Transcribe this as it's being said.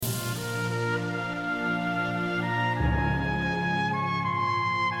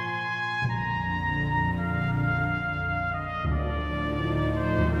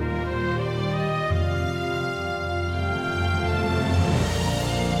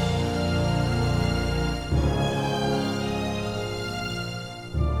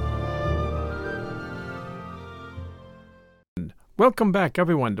Welcome back,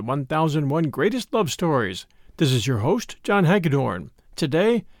 everyone, to 1001 Greatest Love Stories. This is your host, John Hagedorn.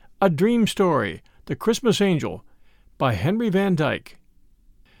 Today, A Dream Story, The Christmas Angel, by Henry Van Dyke.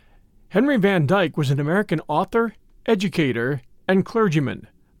 Henry Van Dyke was an American author, educator, and clergyman,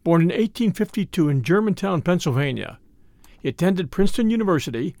 born in 1852 in Germantown, Pennsylvania. He attended Princeton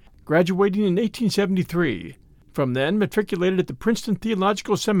University, graduating in 1873. From then, matriculated at the Princeton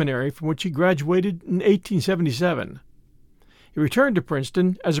Theological Seminary, from which he graduated in 1877. He returned to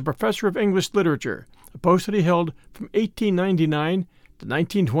Princeton as a professor of English literature, a post that he held from 1899 to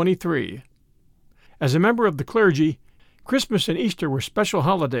 1923. As a member of the clergy, Christmas and Easter were special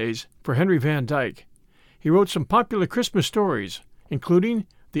holidays for Henry Van Dyke. He wrote some popular Christmas stories, including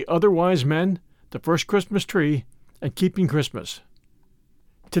The Other Wise Men, The First Christmas Tree, and Keeping Christmas.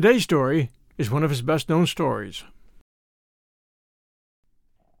 Today's story is one of his best-known stories.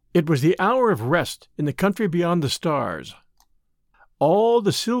 It was the hour of rest in the country beyond the stars. All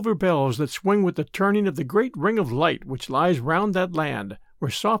the silver bells that swing with the turning of the great ring of light which lies round that land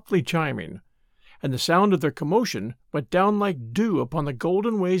were softly chiming, and the sound of their commotion went down like dew upon the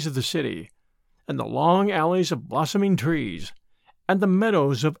golden ways of the city, and the long alleys of blossoming trees, and the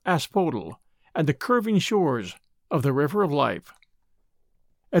meadows of asphodel, and the curving shores of the river of life.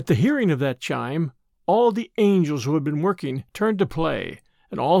 At the hearing of that chime, all the angels who had been working turned to play,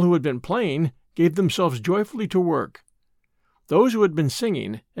 and all who had been playing gave themselves joyfully to work. Those who had been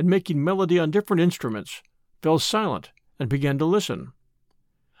singing and making melody on different instruments fell silent and began to listen.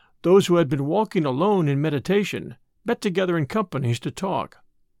 Those who had been walking alone in meditation met together in companies to talk.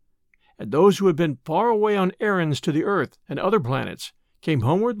 And those who had been far away on errands to the earth and other planets came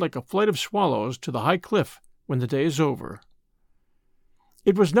homeward like a flight of swallows to the high cliff when the day is over.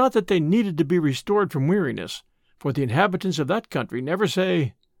 It was not that they needed to be restored from weariness, for the inhabitants of that country never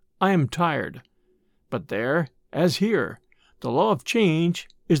say, "I am tired." But there, as here, the law of change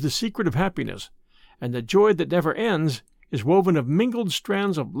is the secret of happiness, and the joy that never ends is woven of mingled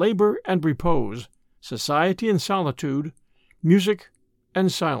strands of labor and repose, society and solitude, music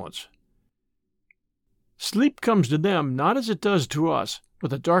and silence. Sleep comes to them not as it does to us,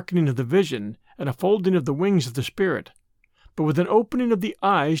 with a darkening of the vision and a folding of the wings of the spirit, but with an opening of the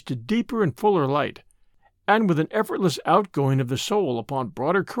eyes to deeper and fuller light, and with an effortless outgoing of the soul upon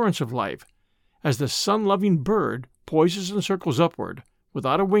broader currents of life, as the sun-loving bird poises and circles upward,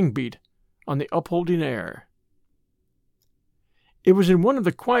 without a wing beat, on the upholding air. It was in one of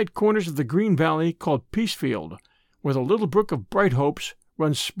the quiet corners of the green valley called Peacefield, where the little brook of Bright Hopes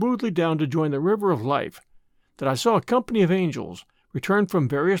runs smoothly down to join the river of life, that I saw a company of angels returned from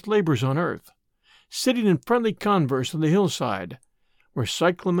various labors on earth, sitting in friendly converse on the hillside, where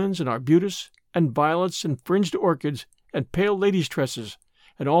cyclamens and arbutus and violets and fringed orchids and pale ladies' tresses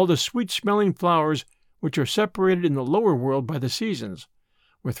and all the sweet-smelling flowers which are separated in the lower world by the seasons,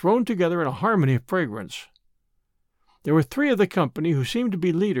 were thrown together in a harmony of fragrance. There were three of the company who seemed to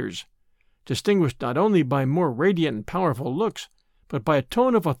be leaders, distinguished not only by more radiant and powerful looks, but by a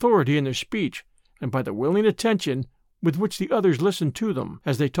tone of authority in their speech, and by the willing attention with which the others listened to them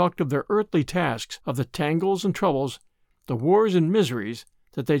as they talked of their earthly tasks, of the tangles and troubles, the wars and miseries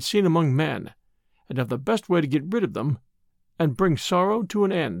that they'd seen among men, and of the best way to get rid of them and bring sorrow to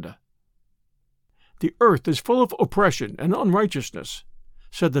an end. "The earth is full of oppression and unrighteousness,"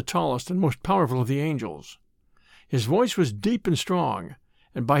 said the tallest and most powerful of the angels. His voice was deep and strong,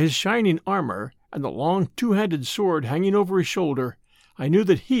 and by his shining armor and the long two-handed sword hanging over his shoulder, I knew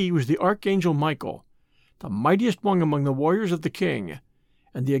that he was the Archangel Michael, the mightiest one among the warriors of the king,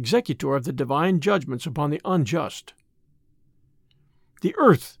 and the executor of the divine judgments upon the unjust. "The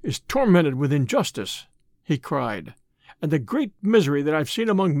earth is tormented with injustice," he cried, "and the great misery that I've seen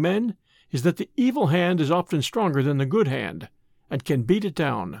among men is that the evil hand is often stronger than the good hand, and can beat it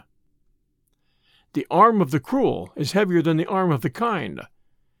down. The arm of the cruel is heavier than the arm of the kind.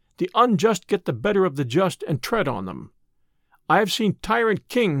 The unjust get the better of the just and tread on them. I have seen tyrant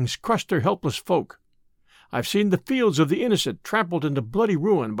kings crush their helpless folk. I've seen the fields of the innocent trampled into bloody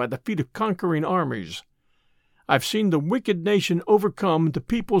ruin by the feet of conquering armies. I've seen the wicked nation overcome the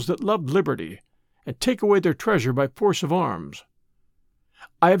peoples that loved liberty, and take away their treasure by force of arms.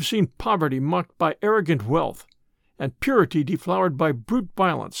 I have seen poverty mocked by arrogant wealth, and purity deflowered by brute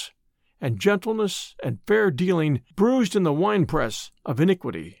violence, and gentleness and fair dealing bruised in the winepress of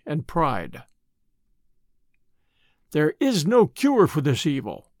iniquity and pride. There is no cure for this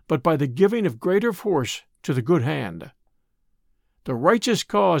evil, but by the giving of greater force to the good hand. The righteous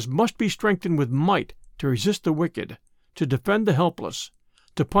cause must be strengthened with might to resist the wicked, to defend the helpless,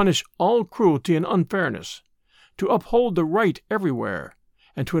 to punish all cruelty and unfairness, to uphold the right everywhere,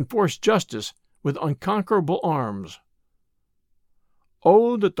 and to enforce justice with unconquerable arms.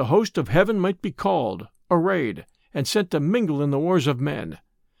 Oh, that the host of heaven might be called, arrayed, and sent to mingle in the wars of men,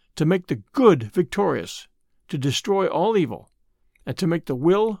 to make the good victorious, to destroy all evil, and to make the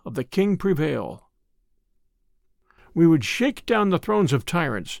will of the King prevail. We would shake down the thrones of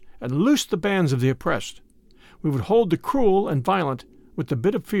tyrants and loose the bands of the oppressed. We would hold the cruel and violent with the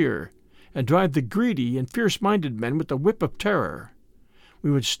bit of fear, and drive the greedy and fierce-minded men with the whip of terror.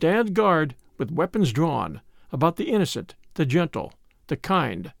 We would stand guard with weapons drawn about the innocent, the gentle, the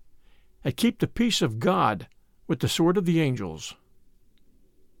kind, and keep the peace of God with the sword of the angels.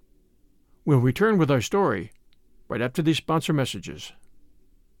 We'll return with our story right after these sponsor messages.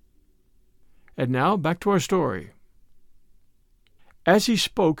 And now, back to our story. As he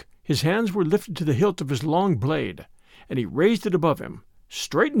spoke, his hands were lifted to the hilt of his long blade, and he raised it above him,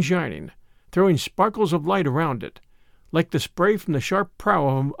 straight and shining, throwing sparkles of light around it, like the spray from the sharp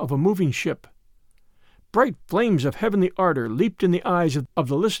prow of a moving ship. Bright flames of heavenly ardor leaped in the eyes of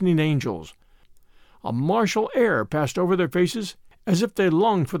the listening angels. A martial air passed over their faces, as if they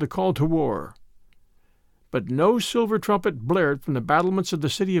longed for the call to war. But no silver trumpet blared from the battlements of the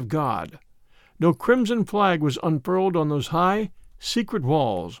city of God. No crimson flag was unfurled on those high, secret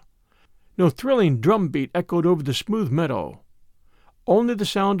walls. No thrilling drumbeat echoed over the smooth meadow. Only the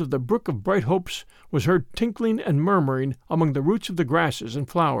sound of the brook of bright hopes was heard tinkling and murmuring among the roots of the grasses and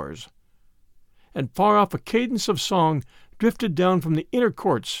flowers. And far off a cadence of song drifted down from the inner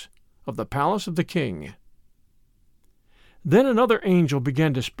courts of the palace of the king. Then another angel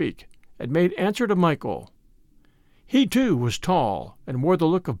began to speak, and made answer to Michael. He too was tall, and wore the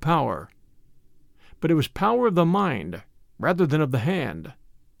look of power. But it was power of the mind, rather than of the hand.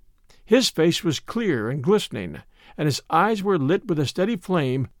 His face was clear and glistening, and his eyes were lit with a steady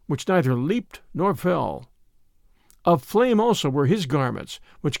flame which neither leaped nor fell. Of flame also were his garments,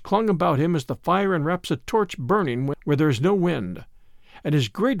 which clung about him as the fire enwraps a torch burning where there is no wind, and his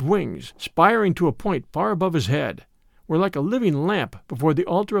great wings, spiring to a point far above his head, were like a living lamp before the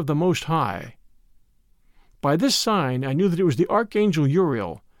altar of the Most High. By this sign I knew that it was the archangel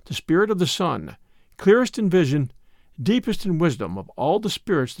Uriel, the spirit of the sun, clearest in vision, deepest in wisdom of all the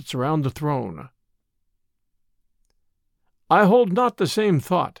spirits that surround the throne. I hold not the same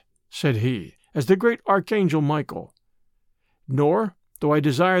thought, said he, as the great archangel Michael. Nor, though I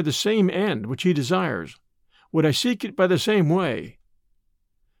desire the same end which he desires, would I seek it by the same way.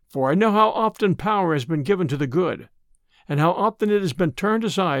 For I know how often power has been given to the good, and how often it has been turned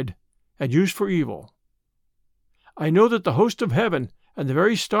aside and used for evil. I know that the host of heaven and the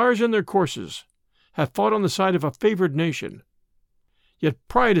very stars in their courses have fought on the side of a favored nation. Yet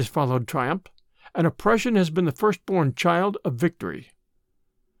pride has followed triumph, and oppression has been the firstborn child of victory.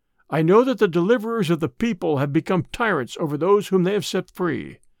 I know that the deliverers of the people have become tyrants over those whom they have set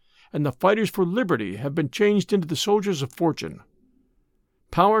free, and the fighters for liberty have been changed into the soldiers of fortune.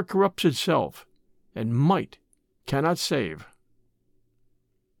 Power corrupts itself, and might cannot save.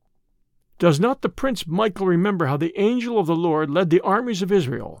 Does not the Prince Michael remember how the angel of the Lord led the armies of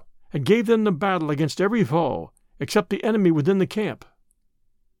Israel, and gave them the battle against every foe, except the enemy within the camp?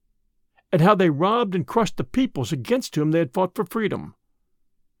 And how they robbed and crushed the peoples against whom they had fought for freedom?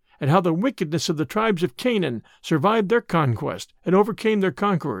 And how the wickedness of the tribes of Canaan survived their conquest and overcame their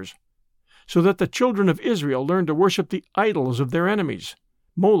conquerors, so that the children of Israel learned to worship the idols of their enemies,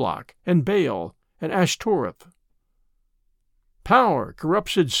 Moloch and Baal and Ashtoreth? Power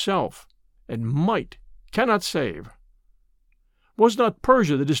corrupts itself, and might cannot save. Was not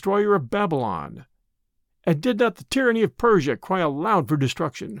Persia the destroyer of Babylon? And did not the tyranny of Persia cry aloud for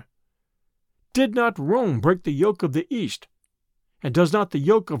destruction? Did not Rome break the yoke of the East? And does not the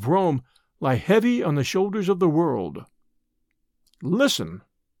yoke of Rome lie heavy on the shoulders of the world? Listen.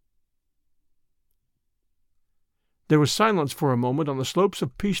 There was silence for a moment on the slopes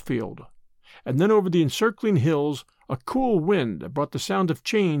of Peacefield, and then over the encircling hills a cool wind brought the sound of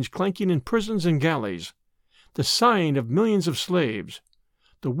chains clanking in prisons and galleys, the sighing of millions of slaves,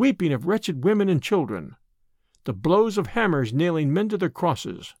 the weeping of wretched women and children, the blows of hammers nailing men to their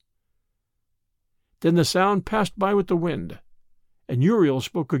crosses. Then the sound passed by with the wind, and Uriel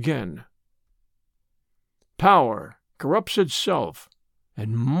spoke again. Power corrupts itself,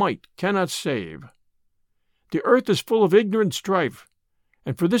 and might cannot save. The earth is full of ignorant strife,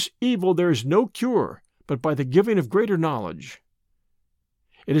 and for this evil there is no cure but by the giving of greater knowledge.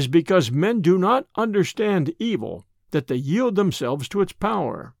 It is because men do not understand evil that they yield themselves to its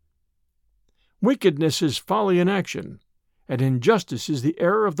power. Wickedness is folly in action, and injustice is the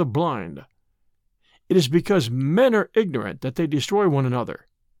error of the blind. It is because men are ignorant that they destroy one another,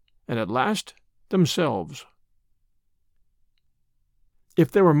 and at last themselves.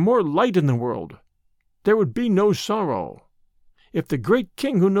 If there were more light in the world, there would be no sorrow. if the great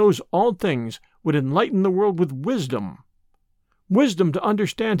King who knows all things would enlighten the world with wisdom, wisdom to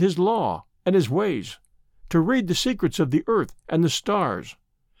understand his law and his ways, to read the secrets of the earth and the stars,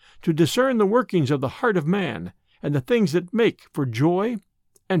 to discern the workings of the heart of man and the things that make for joy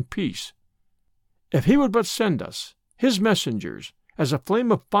and peace. If he would but send us, his messengers, as a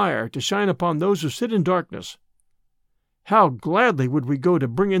flame of fire to shine upon those who sit in darkness, how gladly would we go to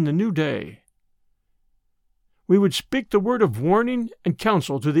bring in the new day. We would speak the word of warning and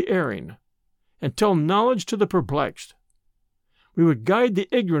counsel to the erring, and tell knowledge to the perplexed. We would guide the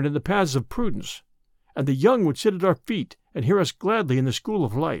ignorant in the paths of prudence, and the young would sit at our feet and hear us gladly in the school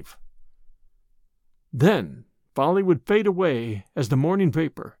of life. Then folly would fade away as the morning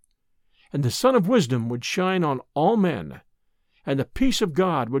vapor, and the sun of wisdom would shine on all men, and the peace of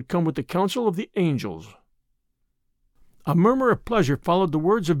God would come with the counsel of the angels. A murmur of pleasure followed the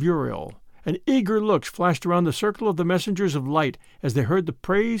words of Uriel, and eager looks flashed around the circle of the messengers of light as they heard the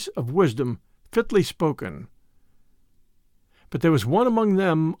praise of wisdom fitly spoken. But there was one among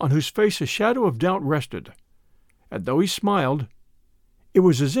them on whose face a shadow of doubt rested, and though he smiled, it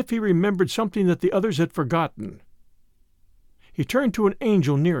was as if he remembered something that the others had forgotten. He turned to an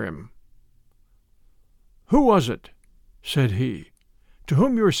angel near him. "Who was it," said he, "to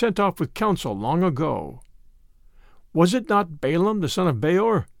whom you were sent off with counsel long ago? Was it not Balaam the son of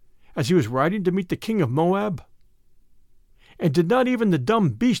Beor, as he was riding to meet the king of Moab? And did not even the dumb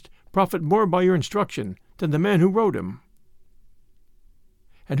beast profit more by your instruction than the man who rode him?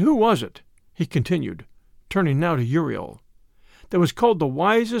 And who was it," he continued, turning now to Uriel, "that was called the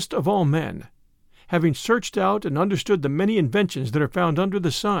wisest of all men, having searched out and understood the many inventions that are found under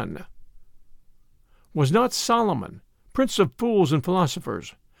the sun? Was not Solomon, prince of fools and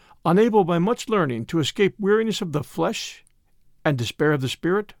philosophers, unable by much learning to escape weariness of the flesh and despair of the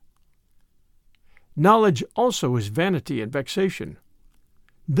spirit? Knowledge also is vanity and vexation.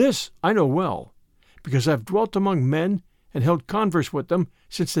 This I know well, because I have dwelt among men and held converse with them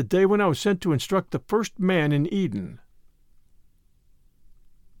since the day when I was sent to instruct the first man in Eden."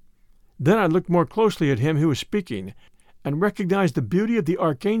 Then I looked more closely at him who was speaking, and recognized the beauty of the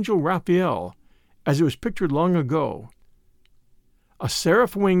archangel Raphael, as it was pictured long ago. A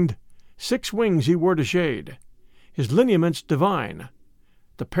seraph-winged, 6 wings he wore to shade, his lineaments divine.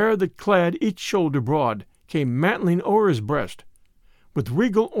 The pair that clad each shoulder broad came mantling o'er his breast, with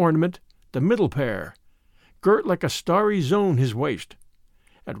regal ornament the middle pair, girt like a starry zone his waist,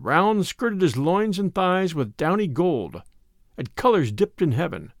 and round skirted his loins and thighs with downy gold, and colours dipped in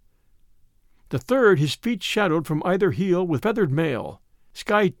heaven. The third his feet shadowed from either heel with feathered mail,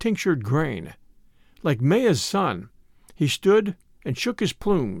 sky-tinctured grain. Like Maia's son, he stood and shook his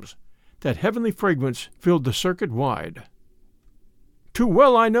plumes, that heavenly fragrance filled the circuit wide. "Too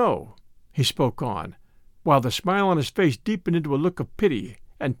well I know," he spoke on, while the smile on his face deepened into a look of pity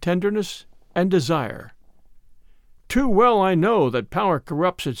and tenderness and desire. "Too well I know that power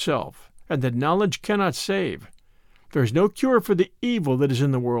corrupts itself, and that knowledge cannot save. There is no cure for the evil that is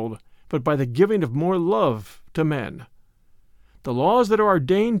in the world, but by the giving of more love to men. The laws that are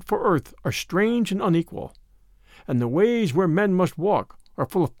ordained for earth are strange and unequal, and the ways where men must walk are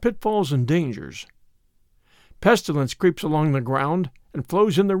full of pitfalls and dangers. Pestilence creeps along the ground and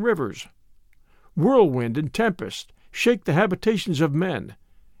flows in the rivers. Whirlwind and tempest shake the habitations of men,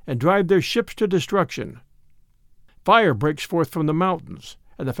 and drive their ships to destruction. Fire breaks forth from the mountains,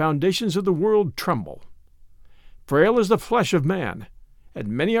 and the foundations of the world tremble. Frail is the flesh of man, and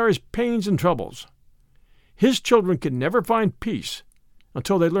many are his pains and troubles. His children can never find peace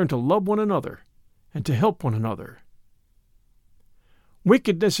until they learn to love one another and to help one another.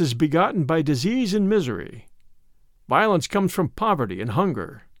 Wickedness is begotten by disease and misery. Violence comes from poverty and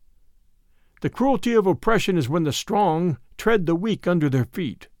hunger. The cruelty of oppression is when the strong tread the weak under their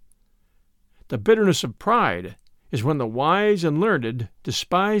feet. The bitterness of pride is when the wise and learned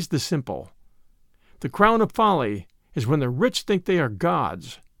despise the simple. The crown of folly is when the rich think they are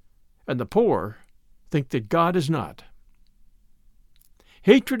gods, and the poor think that God is not.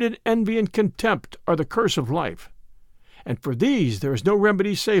 Hatred and envy and contempt are the curse of life, and for these there is no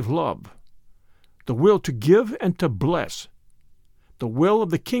remedy save love, the will to give and to bless, the will of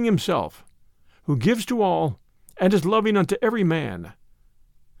the King himself, who gives to all and is loving unto every man.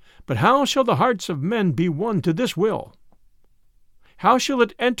 But how shall the hearts of men be won to this will? How shall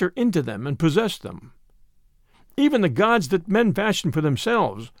it enter into them and possess them? Even the gods that men fashion for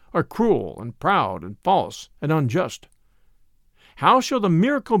themselves are cruel and proud and false and unjust. How shall the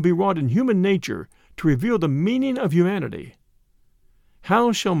miracle be wrought in human nature to reveal the meaning of humanity?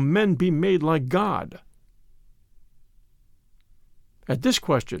 How shall men be made like God? At this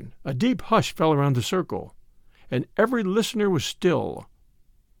question, a deep hush fell around the circle, and every listener was still,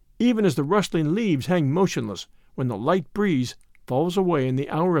 even as the rustling leaves hang motionless when the light breeze falls away in the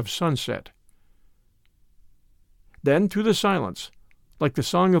hour of sunset. Then through the silence, like the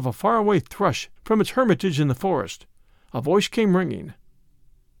song of a faraway thrush from its hermitage in the forest, a voice came ringing.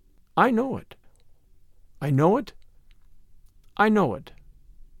 I know it. I know it. I know it.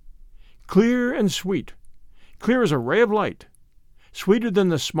 Clear and sweet, clear as a ray of light, sweeter than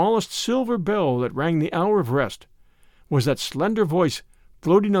the smallest silver bell that rang the hour of rest, was that slender voice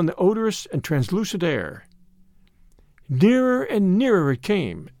floating on the odorous and translucent air. Nearer and nearer it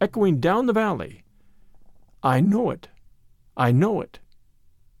came, echoing down the valley. I know it. I know it.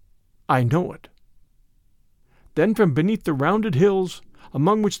 I know it. Then from beneath the rounded hills,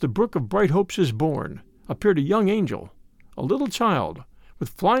 among which the brook of bright hopes is born, appeared a young angel, a little child, with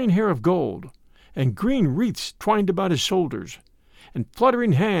flying hair of gold, and green wreaths twined about his shoulders, and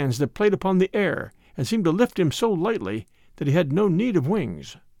fluttering hands that played upon the air and seemed to lift him so lightly that he had no need of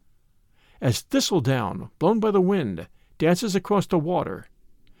wings. As thistledown, blown by the wind, dances across the water,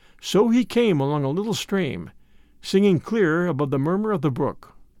 so he came along a little stream, singing clear above the murmur of the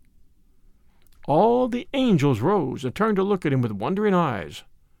brook. All the angels rose and turned to look at him with wondering eyes.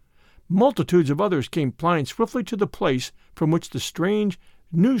 Multitudes of others came flying swiftly to the place from which the strange,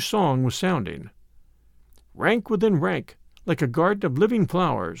 new song was sounding. Rank within rank, like a garden of living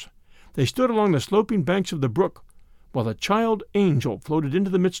flowers, they stood along the sloping banks of the brook, while the child angel floated into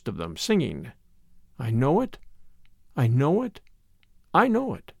the midst of them, singing, I know it, I know it, I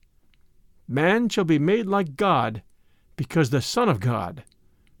know it. Man shall be made like God, because the Son of God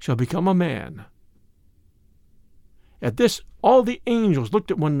shall become a man. At this all the angels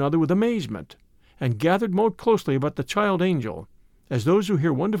looked at one another with amazement, and gathered more closely about the child angel, as those who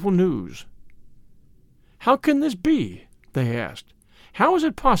hear wonderful news. How can this be? They asked. How is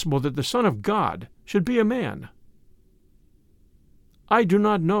it possible that the Son of God should be a man? I do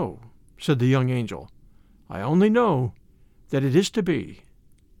not know, said the young angel. I only know that it is to be.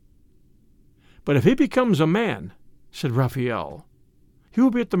 But if he becomes a man, said Raphael, he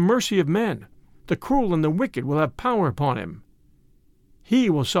will be at the mercy of men. The cruel and the wicked will have power upon him. He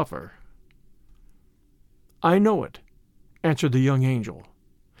will suffer. I know it, answered the young angel,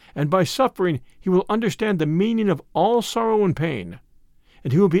 and by suffering he will understand the meaning of all sorrow and pain,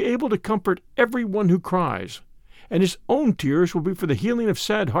 and he will be able to comfort every one who cries, and his own tears will be for the healing of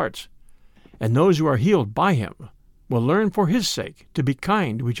sad hearts, and those who are healed by him will learn for his sake to be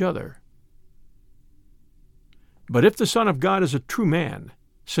kind to each other. But if the Son of God is a true man,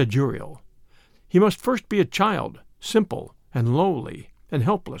 said Uriel, he must first be a child, simple and lowly and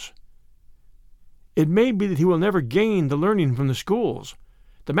helpless. It may be that he will never gain the learning from the schools.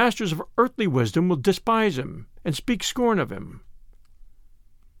 The masters of earthly wisdom will despise him and speak scorn of him.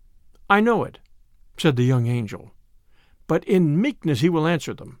 I know it, said the young angel, but in meekness he will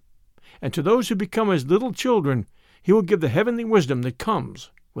answer them, and to those who become as little children he will give the heavenly wisdom that comes,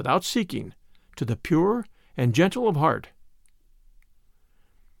 without seeking, to the pure and gentle of heart.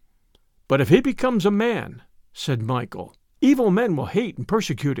 But if he becomes a man, said Michael, evil men will hate and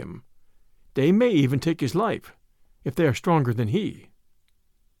persecute him. They may even take his life, if they are stronger than he.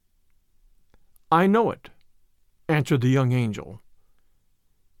 I know it, answered the young angel.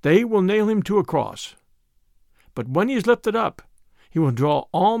 They will nail him to a cross. But when he is lifted up, he will draw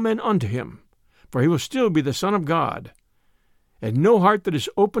all men unto him, for he will still be the Son of God. And no heart that is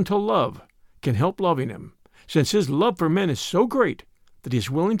open to love can help loving him, since his love for men is so great that he is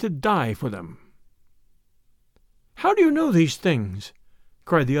willing to die for them. How do you know these things?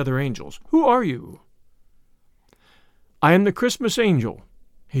 Cried the other angels. Who are you? I am the Christmas angel,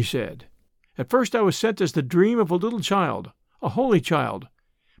 he said. At first I was sent as the dream of a little child, a holy child,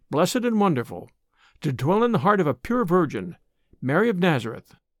 blessed and wonderful, to dwell in the heart of a pure virgin, Mary of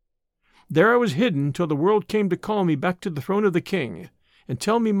Nazareth. There I was hidden till the world came to call me back to the throne of the King, and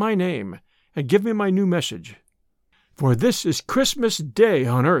tell me my name, and give me my new message. For this is Christmas Day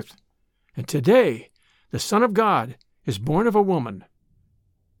on earth, and today the Son of God is born of a woman.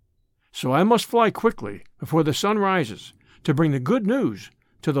 So I must fly quickly before the sun rises to bring the good news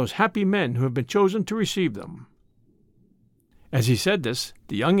to those happy men who have been chosen to receive them. As he said this,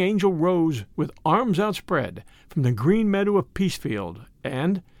 the young angel rose with arms outspread from the green meadow of Peacefield,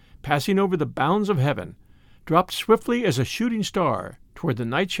 and, passing over the bounds of heaven, dropped swiftly as a shooting star toward the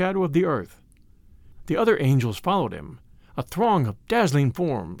night shadow of the earth. The other angels followed him, a throng of dazzling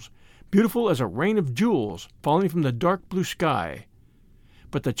forms, beautiful as a rain of jewels falling from the dark blue sky.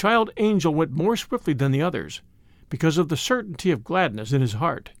 But the child angel went more swiftly than the others, because of the certainty of gladness in his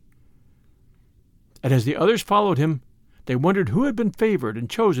heart. And as the others followed him, they wondered who had been favored and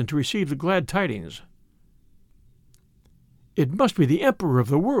chosen to receive the glad tidings. It must be the emperor of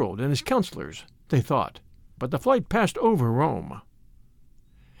the world and his counselors, they thought, but the flight passed over Rome.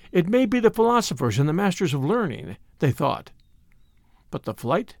 It may be the philosophers and the masters of learning, they thought, but the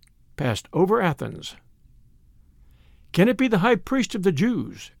flight passed over Athens. Can it be the high priest of the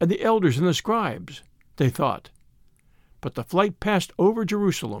Jews and the elders and the scribes, they thought, but the flight passed over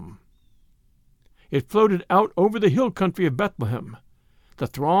Jerusalem. It floated out over the hill country of Bethlehem, the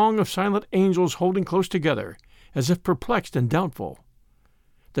throng of silent angels holding close together, as if perplexed and doubtful,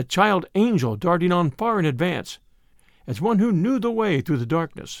 the child angel darting on far in advance, as one who knew the way through the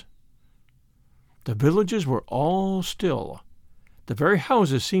darkness. The villages were all still. The very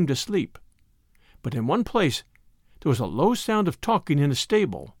houses seemed asleep. But in one place there was a low sound of talking in a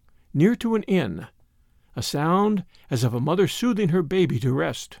stable, near to an inn, a sound as of a mother soothing her baby to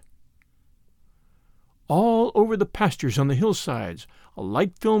rest. All over the pastures on the hillsides a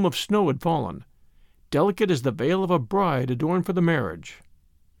light film of snow had fallen, delicate as the veil of a bride adorned for the marriage.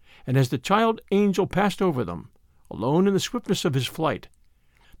 And as the child angel passed over them, alone in the swiftness of his flight,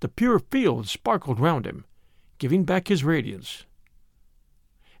 the pure fields sparkled round him, giving back his radiance.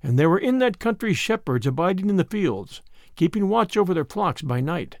 And there were in that country shepherds abiding in the fields, keeping watch over their flocks by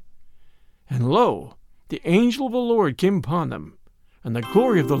night. And lo, the angel of the Lord came upon them, and the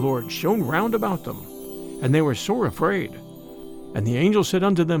glory of the Lord shone round about them, and they were sore afraid. And the angel said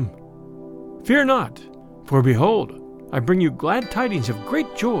unto them, Fear not, for behold, I bring you glad tidings of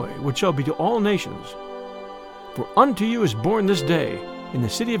great joy, which shall be to all nations. For unto you is born this day, in the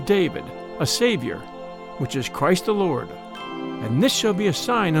city of David, a Saviour, which is Christ the Lord. And this shall be a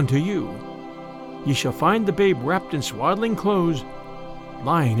sign unto you. Ye shall find the babe wrapped in swaddling clothes,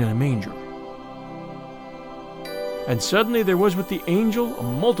 lying in a manger. And suddenly there was with the angel a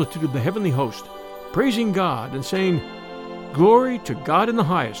multitude of the heavenly host, praising God, and saying, Glory to God in the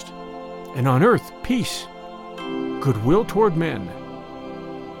highest, and on earth peace, goodwill toward men.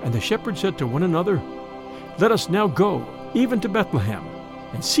 And the shepherds said to one another, Let us now go, even to Bethlehem,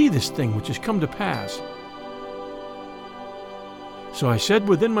 and see this thing which is come to pass. So I said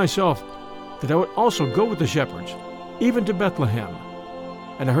within myself that I would also go with the shepherds, even to Bethlehem.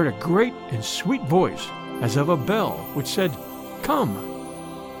 And I heard a great and sweet voice, as of a bell, which said, Come.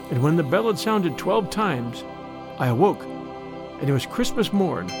 And when the bell had sounded 12 times, I awoke, and it was Christmas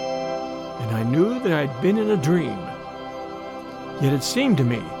morn, and I knew that I had been in a dream. Yet it seemed to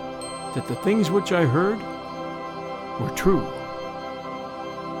me that the things which I heard were true.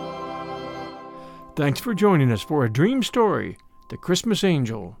 Thanks for joining us for A Dream Story, The Christmas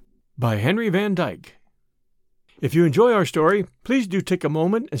Angel, by Henry Van Dyke. If you enjoy our story, please do take a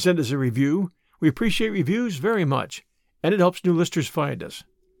moment and send us a review. We appreciate reviews very much, and it helps new listeners find us.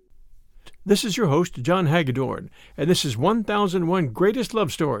 This is your host, John Hagedorn, and this is 1001 Greatest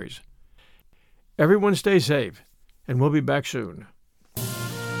Love Stories. Everyone stay safe, and we'll be back soon.